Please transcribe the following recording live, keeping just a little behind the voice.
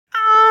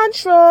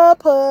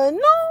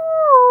entrepreneurs.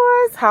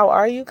 How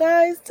are you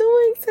guys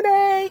doing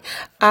today?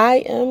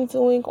 I am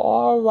doing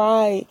all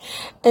right.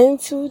 And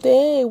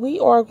today we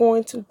are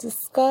going to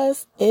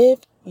discuss if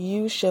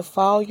you should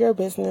file your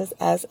business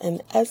as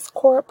an S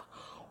Corp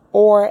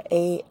or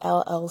a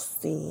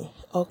LLC.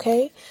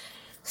 Okay?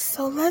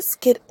 So let's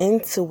get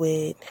into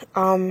it.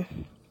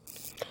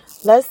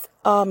 Let's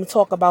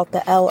talk about the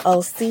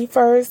LLC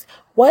first.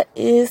 What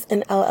is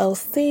an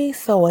LLC?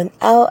 So an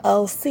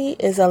LLC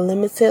is a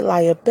limited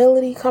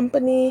liability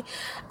company.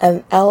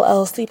 An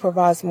LLC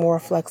provides more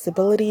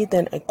flexibility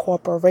than a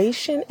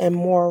corporation and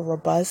more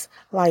robust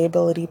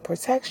liability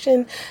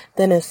protection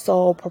than a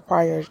sole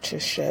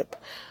proprietorship.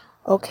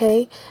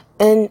 Okay,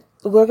 and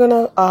we're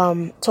gonna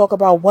talk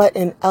about what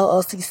an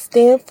LLC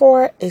stands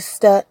for. It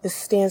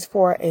stands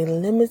for a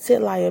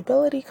limited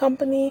liability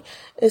company.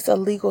 It's a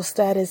legal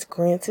status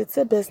granted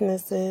to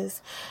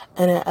businesses,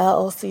 and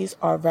LLCs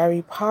are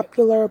very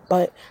popular.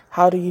 But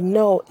how do you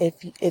know if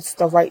it's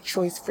the right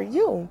choice for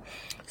you?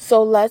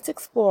 So let's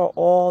explore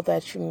all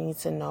that you need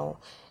to know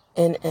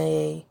in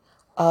a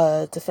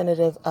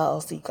definitive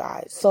LLC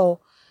guide. So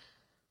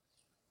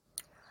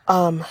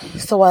a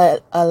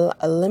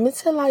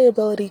limited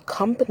liability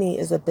company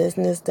is a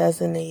business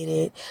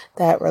designated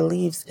that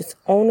relieves its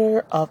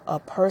owner of a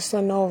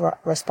personal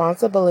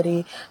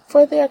responsibility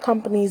for their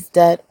company's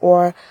debt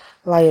or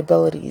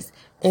liabilities.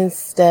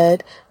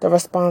 Instead, the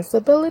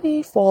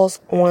responsibility falls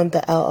on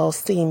the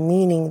LLC,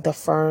 meaning the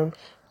firm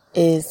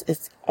is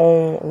its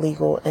own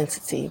legal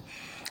entity.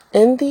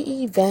 In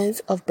the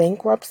event of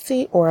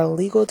bankruptcy or a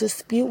legal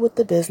dispute with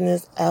the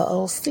business,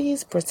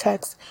 LLCs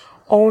protects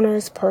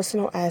owners'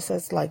 personal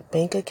assets like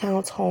bank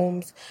accounts,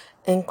 homes,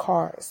 and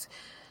cars.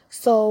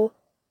 So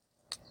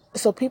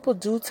people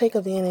do take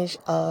advantage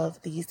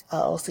of these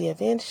LLC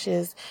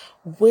advantages,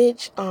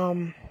 which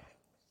are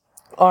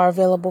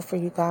available for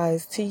you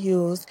guys to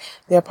use.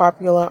 They're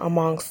popular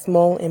among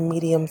small and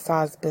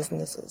medium-sized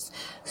businesses.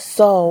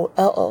 So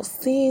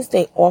LLCs,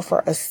 they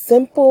offer a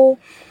simple,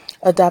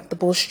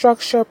 adaptable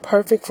structure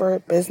perfect for a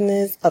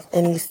business of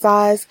any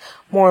size.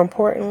 More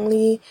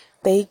importantly,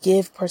 they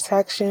give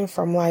protection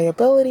from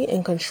liability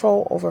and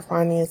control over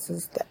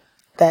finances.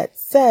 That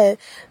said,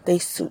 they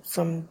suit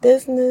some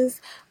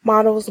business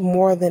models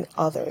more than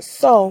others.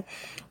 So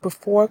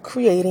before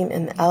creating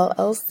an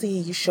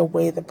LLC, you should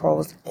weigh the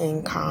pros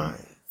and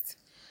cons.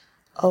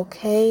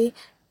 Okay,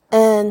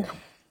 and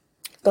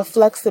the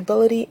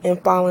flexibility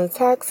in filing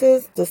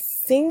taxes. The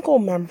single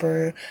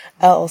member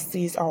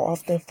LLCs are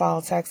often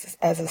filed taxes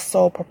as a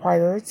sole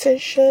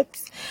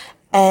proprietorships,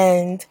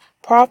 and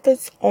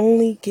profits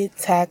only get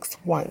taxed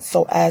once.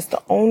 So as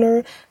the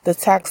owner, the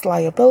tax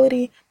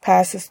liability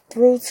passes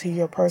through to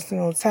your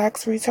personal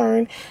tax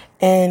return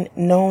and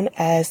known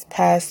as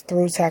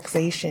pass-through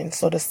taxation.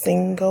 So the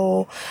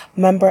single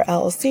member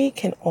LLC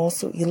can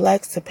also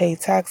elect to pay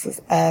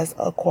taxes as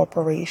a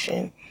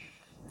corporation.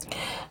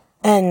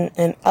 And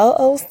an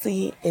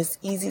LLC is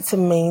easy to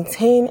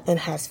maintain and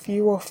has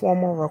fewer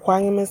formal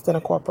requirements than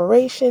a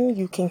corporation.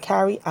 You can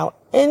carry out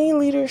any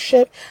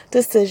leadership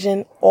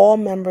decision all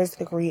members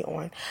agree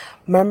on.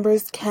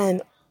 Members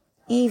can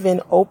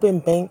even open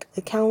bank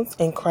accounts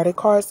and credit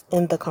cards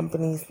in the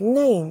company's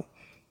name.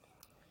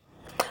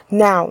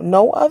 Now,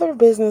 no other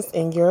business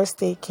in your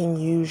state can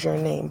use your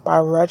name. By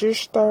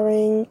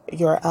registering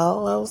your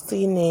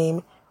LLC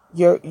name,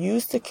 you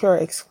secure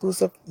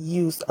exclusive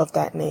use of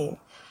that name.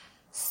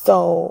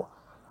 So,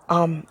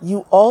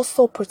 you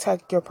also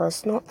protect your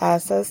personal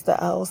assets. The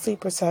LLC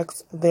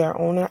protects their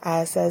owner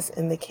assets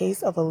in the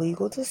case of a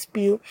legal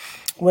dispute.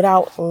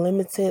 Without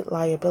limited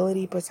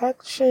liability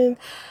protection,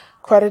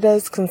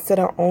 creditors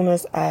consider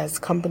owners as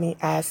company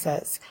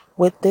assets.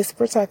 With this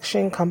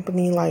protection,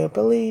 company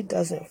liability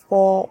doesn't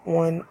fall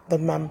on the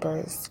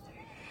members.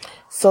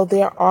 So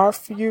there are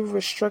few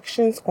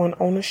restrictions on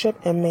ownership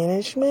and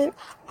management.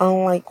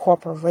 Unlike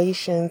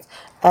corporations,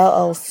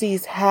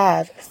 LLCs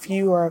have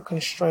fewer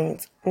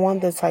constraints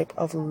on the type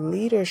of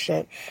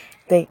leadership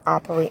they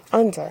operate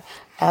under.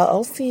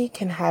 LLC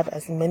can have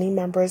as many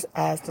members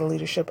as the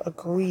leadership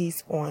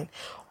agrees on.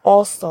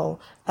 Also,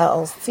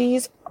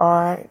 LLCs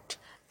aren't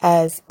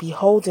as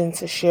beholden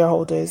to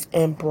shareholders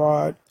and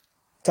board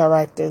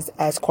directors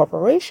as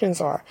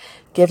corporations are,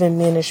 giving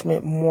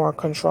management more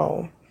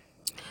control.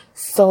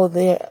 So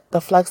the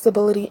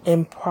flexibility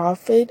in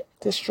profit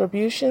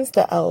distributions,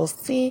 the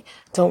LLC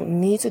don't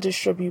need to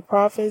distribute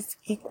profits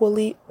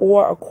equally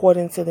or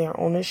according to their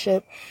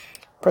ownership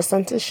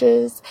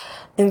percentages.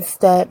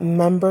 Instead,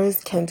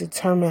 members can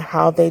determine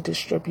how they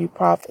distribute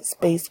profits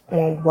based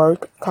on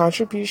work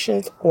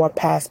contributions or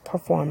past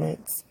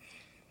performance.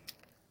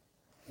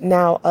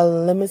 Now,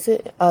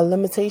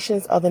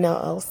 limitations of an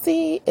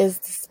LLC is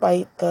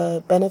despite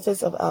the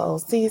benefits of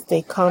LLCs,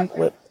 they come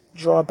with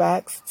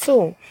drawbacks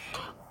too.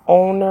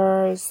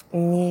 Owners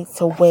need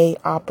to weigh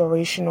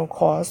operational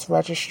costs,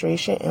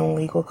 registration, and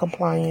legal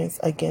compliance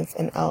against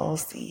an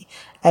LLC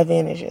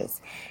advantages.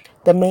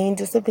 The main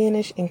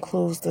disadvantage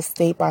includes the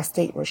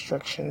state-by-state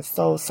restrictions.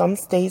 So some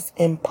states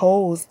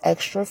impose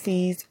extra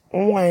fees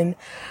on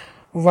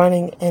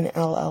running an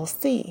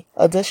LLC.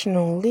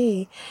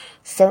 Additionally,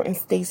 certain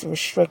states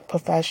restrict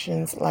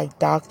professions like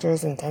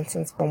doctors and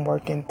dentists from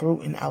working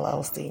through an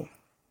LLC.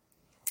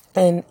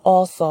 And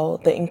also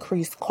the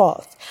increased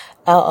cost.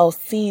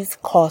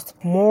 LLCs cost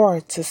more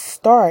to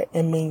start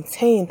and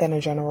maintain than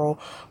a general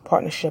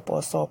partnership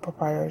or sole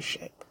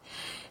proprietorship.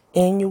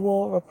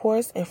 Annual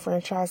reports and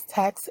franchise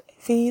tax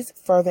fees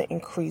further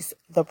increase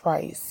the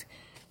price.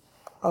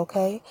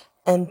 Okay?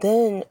 And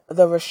then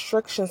the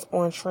restrictions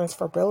on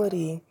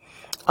transferability.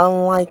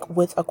 Unlike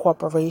with a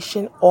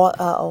corporation, all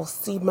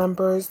LLC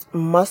members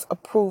must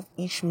approve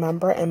each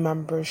member and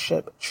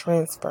membership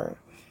transfer.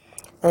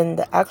 And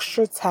the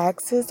extra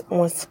taxes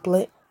on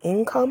split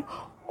income,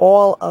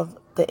 all of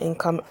the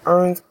income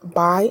earned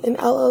by an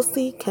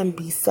LLC can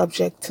be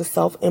subject to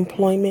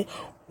self-employment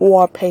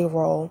or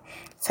payroll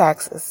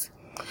taxes.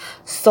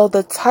 So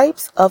the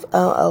types of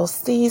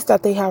LLCs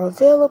that they have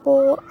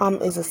available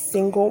is a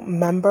single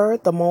member,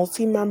 the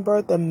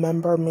multi-member, the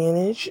member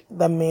managed,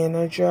 the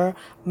manager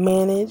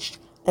managed,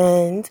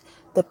 and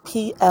the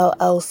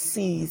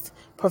PLLCs,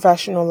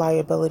 professional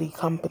liability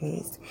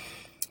companies.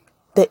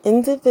 The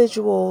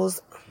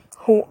individuals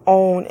who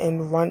own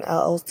and run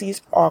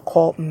LLCs are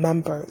called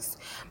members.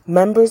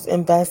 Members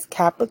invest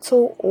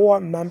capital or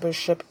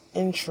membership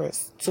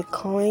interest to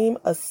claim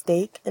a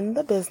stake in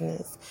the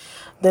business.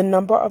 The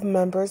number of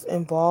members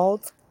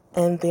involved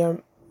and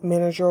their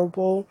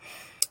manageable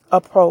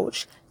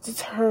approach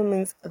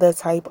determines the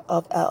type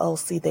of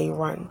LLC they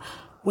run.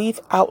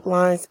 We've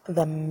outlined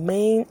the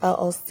main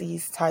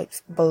LLCs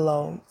types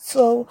below.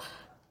 So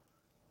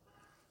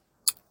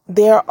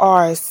there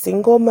are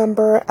single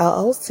member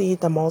LLC,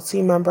 the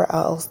multi-member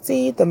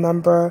LLC, the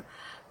member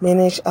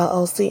managed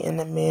LLC, and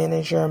the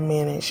manager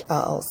managed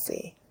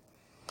LLC.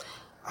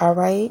 All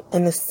right.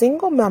 And the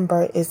single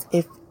member is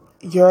if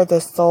you're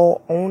the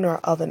sole owner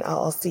of an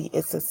LLC.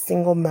 It's a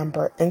single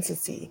member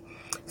entity.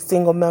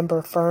 Single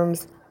member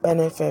firms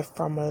benefit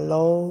from a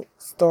low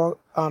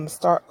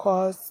startup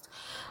cost,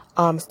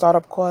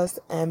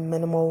 and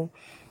minimal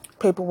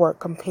paperwork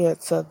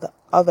compared to the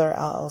other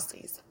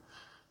LLCs.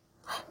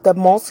 The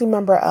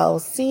multi-member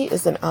LLC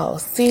is an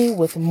LLC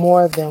with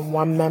more than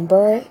one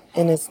member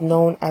and is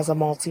known as a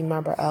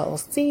multi-member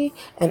LLC,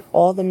 and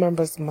all the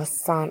members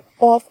must sign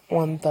off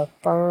on the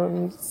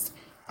firm's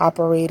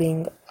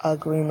operating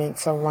agreement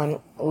to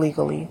run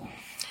legally.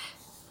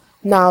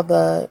 Now,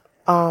 the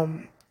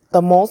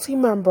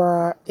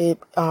multi-member,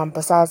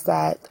 besides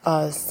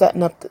that,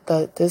 setting up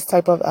this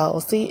type of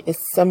LLC is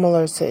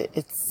similar to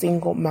its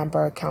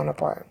single-member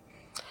counterpart.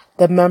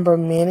 The member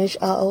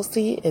managed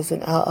LLC is an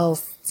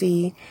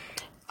LLC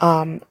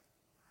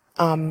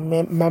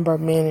member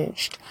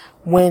managed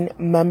when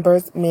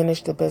members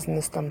manage the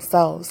business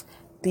themselves.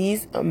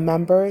 These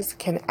members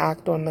can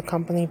act on the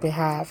company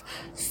behalf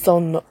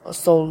so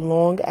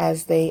long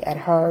as they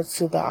adhere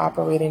to the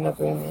operating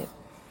agreement.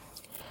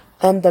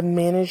 And the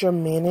manager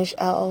managed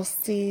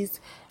LLCs.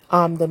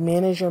 The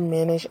manager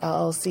managed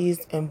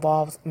LLCs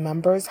involves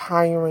members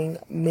hiring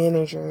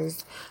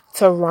managers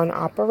to run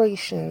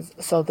operations.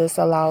 So this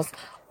allows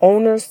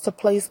owners to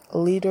place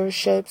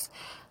leadership's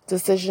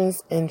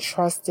decisions in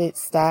trusted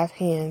staff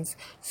hands.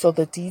 So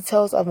the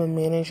details of a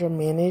manager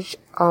managed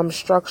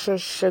structure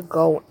should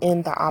go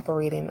in the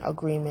operating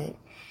agreement.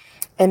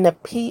 And the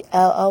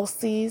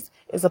PLLCs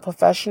is a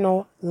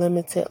professional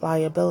limited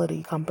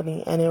liability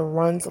company, and it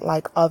runs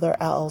like other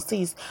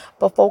LLCs,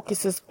 but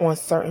focuses on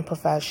certain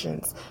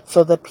professions.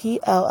 So the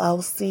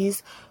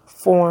PLLCs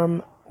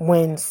form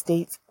when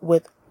states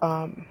with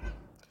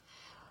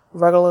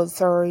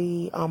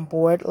regulatory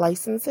board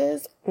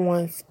licenses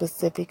on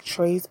specific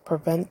trades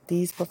prevent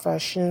these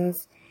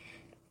professionals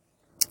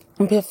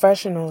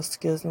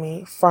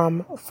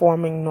from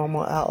forming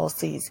normal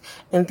LLCs.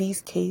 In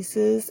these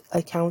cases,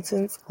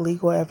 accountants,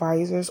 legal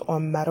advisors,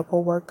 or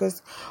medical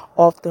workers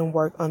often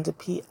work under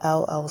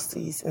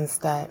PLLCs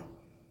instead.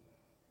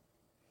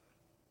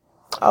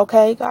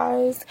 Okay,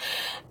 guys,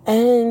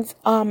 and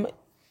an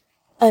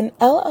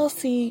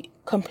LLC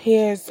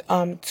compares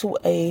to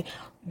a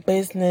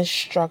business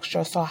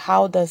structure. So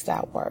how does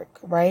that work,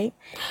 right?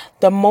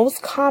 The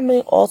most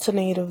common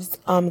alternatives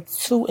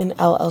to an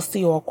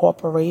LLC or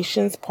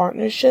corporations,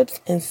 partnerships,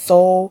 and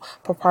sole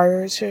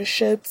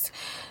proprietorships.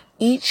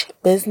 Each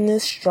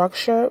business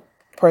structure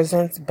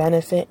presents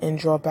benefit and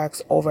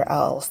drawbacks over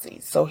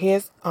LLCs. So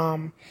here's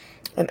an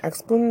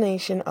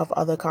explanation of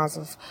other kinds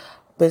of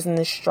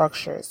business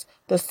structures.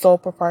 The sole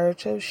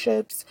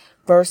proprietorships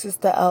versus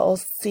the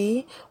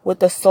LLC. With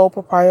the sole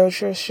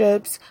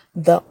proprietorships,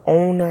 the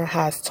owner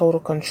has total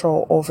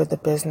control over the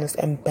business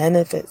and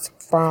benefits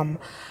from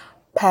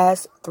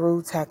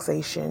pass-through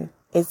taxation.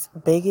 Its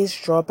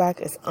biggest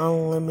drawback is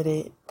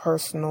unlimited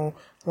personal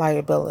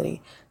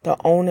liability. The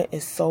owner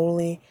is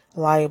solely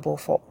liable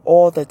for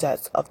all the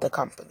debts of the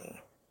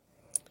company.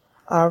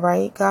 All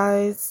right,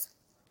 guys.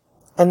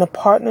 And the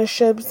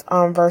partnerships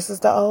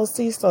versus the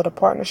LLC. So the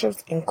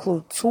partnerships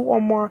include two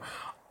or more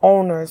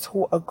owners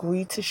who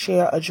agree to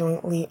share a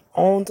jointly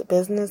owned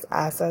business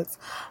assets,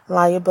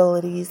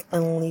 liabilities,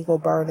 and legal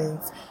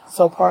burdens.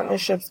 So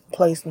partnerships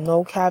place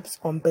no caps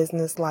on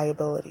business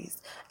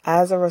liabilities.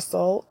 As a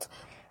result,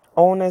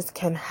 owners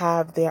can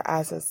have their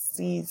assets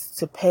seized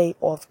to pay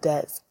off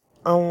debts.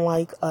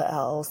 Unlike a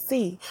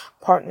LLC,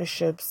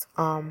 partnerships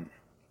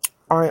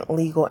aren't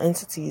legal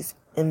entities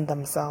in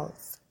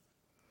themselves.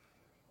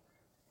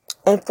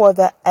 And for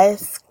the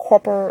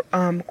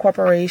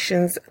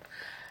corporations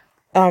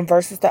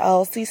versus the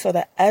LLC, so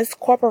the S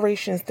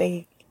corporations,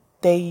 they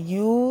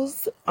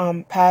use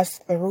pass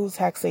through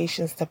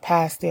taxations to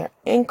pass their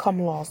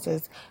income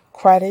losses,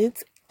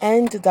 credits,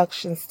 and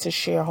deductions to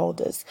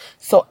shareholders.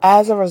 So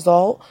as a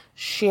result,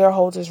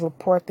 shareholders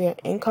report their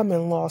income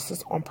and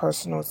losses on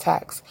personal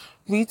tax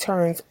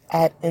returns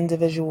at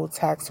individual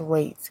tax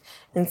rates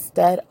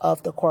instead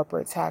of the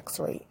corporate tax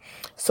rate.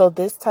 So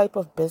this type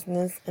of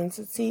business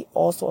entity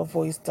also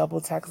avoids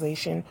double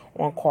taxation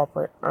on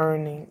corporate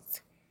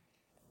earnings.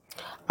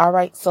 All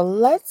right, so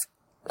let's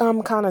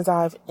kind of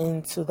dive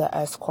into the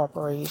S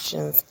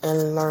corporations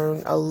and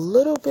learn a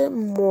little bit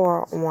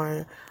more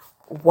on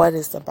what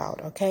it's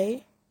about,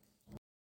 okay?